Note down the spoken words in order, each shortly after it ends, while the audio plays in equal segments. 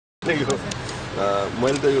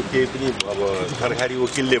मैले त यो केही पनि अब सरकारी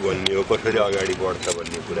वकिलले भन्ने हो कसरी अगाडि बढ्छ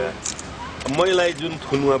भन्ने कुरा महिलाई जुन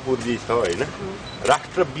थुनुवा पूर्जी छ हैन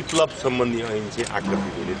राष्ट्र विप्लव सम्बन्धी ऐन चाहिँ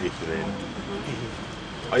आकर्षित हुने देखिरहेन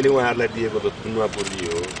अहिले उहाँहरूलाई दिएको त थुनुवा पूर्जी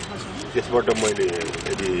हो त्यसबाट मैले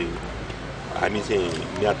यदि हामी चाहिँ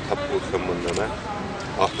म्याद थपको सम्बन्धमा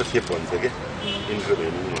हस्तक्षेप भन्छ के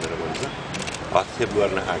इन्टरभेनिङ भनेर भन्छ हस्तक्षेप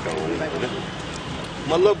गर्न आएका हुन् हैन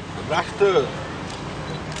मतलब राष्ट्र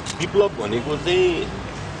विप्लव भनेको चाहिँ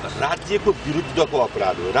राज्यको विरुद्धको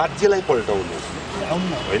अपराध हो राज्यलाई पल्टाउनु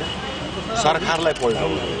हैन सरकारलाई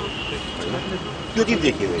पल्टाउनु हैन त्यो चाहिँ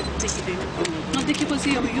देखिदैन नदेखेपछि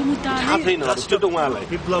अब यो मुद्दा छैन त्यो त उहाँलाई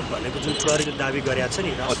विप्लव भनेको जुन प्रहरीले दाबी गरेका छ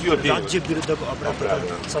नि राज्य विरुद्धको अपराध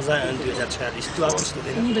सजाय ऐन 2046 त्यो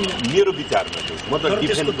आवश्यक हुँदैन मेरो विचारमा म त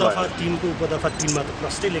डिफेन्स दफा 3 को उपदफा 3 मा त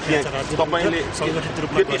प्रष्टै लेखेको छ राज्य तपाईले संगठित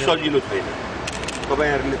रूपमा त्यति सजिलो छैन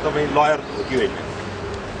तपाईहरुले तपाई लयर हो कि हैन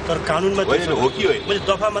तर कानुनमा त्यो हो कि होइन मैले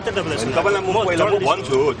दफा मात्रै तपाईलाई तपाईलाई म पहिला म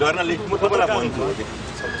भन्छु जर्नलिस्ट म तपाईलाई भन्छु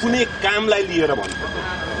कुनै कामलाई लिएर भन्छु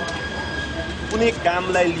कुनै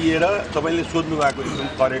कामलाई लिएर तपाईले सोध्नु भएको एकदम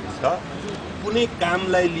करेक्ट छ कुनै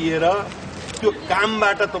कामलाई लिएर त्यो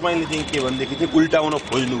कामबाट तपाईले चाहिँ के भन्देखि चाहिँ उल्टाउन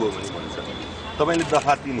खोज्नुभयो भने भन्छ तपाईले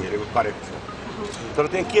दफा 3 हेरेको करेक्ट छ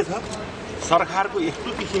तर त्यहाँ के छ सरकारको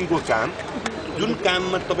यस्तो किसिमको काम जुन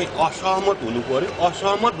काममा तपाई असहमत हुनु पर्यो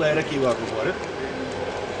असहमत भएर के गर्नु पर्यो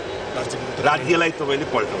राज्यलाई तपाईले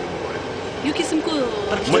पल्टाउनु पर्यो यो किसिमको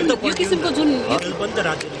जुन पनि त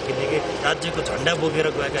राज्यले खेलेको राज्यको झण्डा बोकेर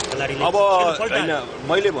गएका खेलाडीले अब हैन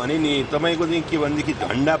मैले भने नि तपाईको चाहिँ के भन्देखि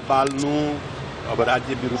झण्डा पाल्नु अब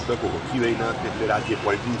राज्य विरुद्धको हो कि होइन त्यसले राज्य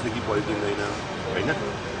पल्टिन्छ कि पल्टिँदैन हैन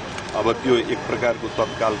अब त्यो एक प्रकारको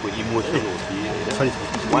तत्कालको इमोसन हो कि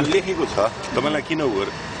उहाँ लेखेको छ तपाईलाई किन हो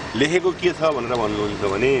लेखेको के छ भनेर भन्नुहुन्छ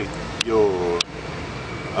भने यो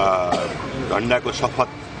झण्डाको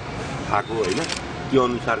शपथ खाएको हैन त्यो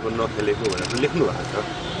अनुसारको नखेलेको भनेर लेख्नु भएको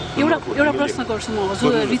छ एउटा प्रश्न गर्छु म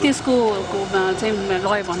हजुर रितेशको चाहिँ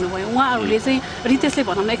लय भन्नुभयो उहाँहरूले चाहिँ रितेशले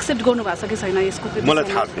भन्न एक्सेप्ट गर्नु भएको छ कि छैन यसको मलाई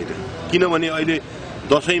थाहा छैन किनभने अहिले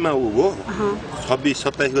दशैंमा ऊ हो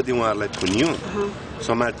 26-27 गते उहाँहरूलाई थुनियो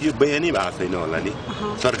समातियो बयानै भएको छैन होला नि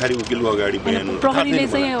सरकारी वकिलको अगाडि बयान प्रहरीले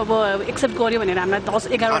चाहिँ अब एक्सेप्ट गर्यो भनेर हामीलाई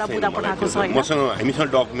 10-11 वटा मुद्दा पठाएको छ हैन मसँग हामीसँग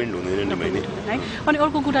डकुमेन्ट हुँदैन नि मैले है अनि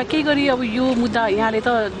अर्को कुरा के गरी अब यो मुद्दा यहाँले त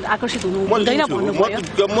आकर्षित हुनु हुँदैन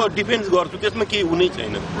भन्नुभयो म डिफेन्स गर्छु त्यसमा केही हुनै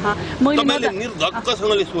छैन मैले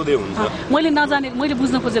निर्धक्कसँगले सोधे हुन्छ मैले नजाने मैले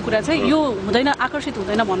बुझ्न खोजेको कुरा चाहिँ यो हुँदैन आकर्षित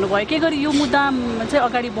हुँदैन भन्नुभयो के गरी यो मुद्दा चाहिँ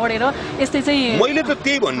अगाडि बढेर यस्तै चाहिँ मैले त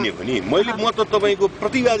त्यही भन्ने हो नि मैले म त तपाईको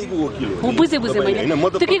प्रतिवादीको वकिल हो बुझे मैले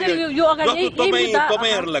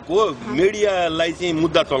तपाईहरुको मिडियालाई चाहिँ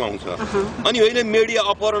मुद्दा चलाउँछ अनि होइन मिडिया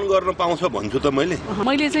अपहरण गर्न पाउँछ भन्छु त मैले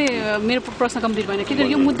चाहिँ मेरो प्रश्न कम्प्लिट भएन के गरी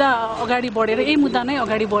यो मुद्दा अगाडि बढेर यही मुद्दा नै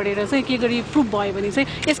अगाडि बढेर चाहिँ के गरी प्रुफ भयो भने चाहिँ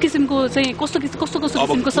यस किसिमको चाहिँ कस्तो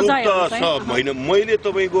किसिमको सजाय होइन मैले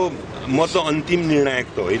तपाईको म त अन्तिम निर्णायक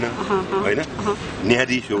त होइन हैन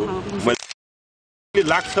न्यायाधीश हो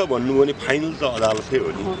लाग्छ भन्नु भने फाइनल त अदालतै हो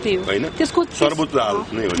नि हैन त्यसको सर्वोच्च अदालत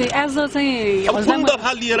नै हो नि एज अ चाहिँ कुन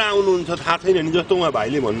दफा लिएर आउनुहुन्छ थाहा छैन नि जस्तो उहाँ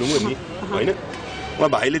भाइले भन्नुभयो नि हैन उहाँ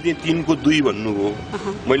भाइले चाहिँ 3 को 2 भन्नुभयो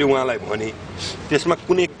मैले उहाँलाई भने त्यसमा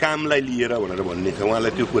कुनै कामलाई लिएर भनेर भन्ने छ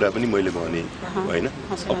उहाँलाई त्यो कुरा पनि मैले भने हैन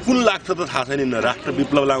अब कुन लाग्छ त थाहा छैन न राष्ट्र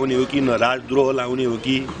विप्लव लाउने हो कि न राजद्रोह लाउने हो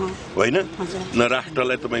कि हैन न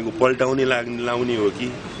राष्ट्रलाई तपाईको पल्टाउने लाउने हो कि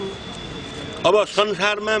अब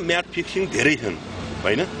संसारमा म्याथ फिक्सिङ धेरै छन्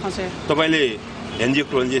हैन तपाईले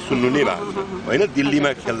एन्जियोक्रोन्जे सुन्नु नै भएको हैन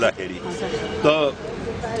दिल्लीमा खेल्दाखेरि त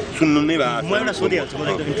सुन्नु नै भएको म एउटा सोधिहाल्छु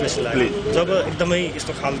मलाई एकदम इन्ट्रेस्ट लाग्यो जब एकदमै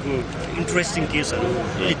यस्तो खालको इन्ट्रेस्टिङ केसहरु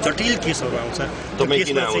जटिल केसहरु आउँछ तपाई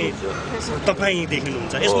किन आउनुहुन्छ तपाई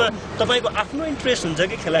देखिनुहुन्छ यसमा तपाईको आफ्नो इन्ट्रेस्ट हुन्छ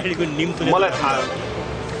कि खेलाडीको निम्तो मलाई थाहा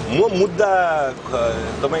म मुद्दा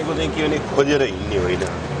तपाईको चाहिँ के भने खोजेर हिँड्ने होइन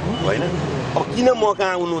हैन अब किन म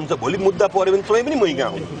कहाँ आउनुहुन्छ भोलि मुद्दा पर्यो भने तपाई पनि मै कहाँ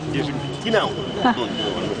आउनु किन आउनु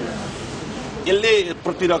यसले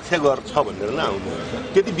प्रतिरक्षा गर्छ भनेर न आउनु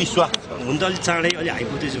त्यति विश्वास छ हुन त अलि चाँडै अलि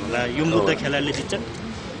हाइपोथेसिस होला यो मुद्दा खेलाडीले जित्छन्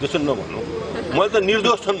त्यसो नभन्नु मैले त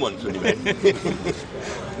निर्दोष छन् भन्छु नि भाइ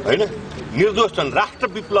हैन निर्दोष छन् राष्ट्र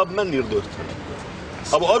विप्लवमा निर्दोष छन्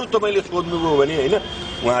अब अरु तपाईले सोध्नुभयो भने हैन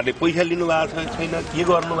उहाँहरूले पैसा लिनु भएको छ छैन के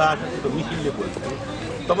गर्नु भएको छ त्यो मिसिनले बोल्छ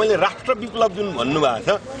तपाईले राष्ट्र विप्लव जुन भन्नु भएको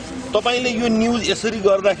छ तपाईले यो न्यूज यसरी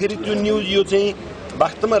गर्दाखेरि त्यो न्यूज यो चाहिँ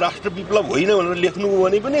वास्तवमा राष्ट्र विप्लव होइन भनेर लेख्नुभयो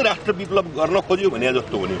भने पनि राष्ट्र विप्लव गर्न खोज्यो भने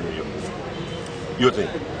जस्तो हुने हो यो चाहिँ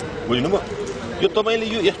बुझ्नुभयो यो तपाईले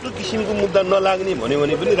यो यस्तो किसिमको मुद्दा नलाग्ने भन्यो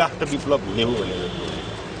भने पनि राष्ट्र विप्लव हुने हो भनेर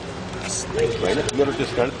हैन मेरो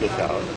त्यस कारण त्यस हो